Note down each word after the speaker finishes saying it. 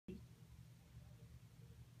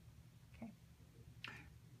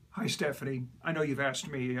Hi, Stephanie. I know you've asked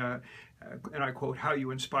me, and I quote, how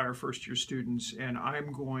you inspire first-year students, and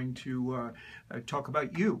I'm going to talk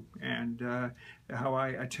about you and how I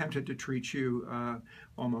attempted to treat you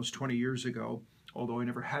almost 20 years ago, although I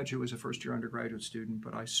never had you as a first-year undergraduate student,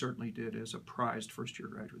 but I certainly did as a prized first-year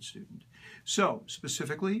graduate student. So,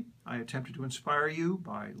 specifically, I attempted to inspire you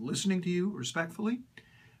by listening to you respectfully,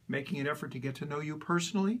 making an effort to get to know you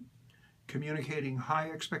personally, communicating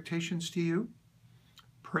high expectations to you,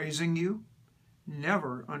 praising you,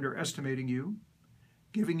 never underestimating you,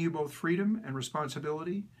 giving you both freedom and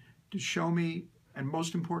responsibility to show me, and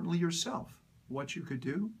most importantly yourself, what you could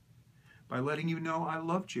do, by letting you know I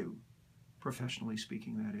loved you, professionally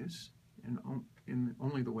speaking that is, in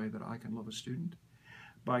only the way that I can love a student,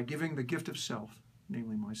 by giving the gift of self,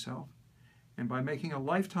 namely myself, and by making a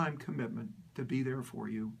lifetime commitment to be there for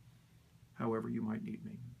you however you might need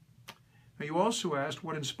me. Now, you also asked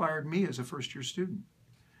what inspired me as a first-year student.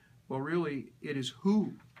 Well, really, it is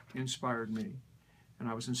who inspired me. And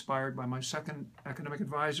I was inspired by my second academic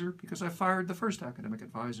advisor because I fired the first academic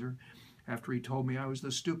advisor after he told me I was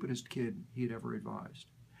the stupidest kid he had ever advised.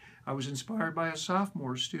 I was inspired by a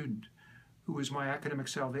sophomore student who was my academic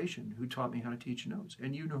salvation, who taught me how to teach notes.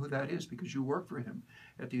 And you know who that is because you worked for him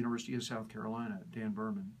at the University of South Carolina, Dan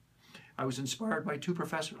Berman. I was inspired by two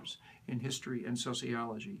professors in history and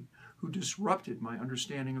sociology who disrupted my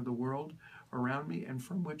understanding of the world around me and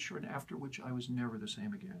from which and after which I was never the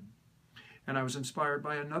same again. And I was inspired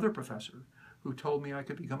by another professor who told me I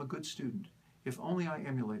could become a good student if only I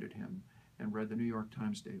emulated him and read the New York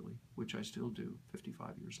Times daily, which I still do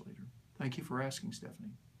 55 years later. Thank you for asking,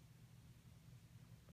 Stephanie.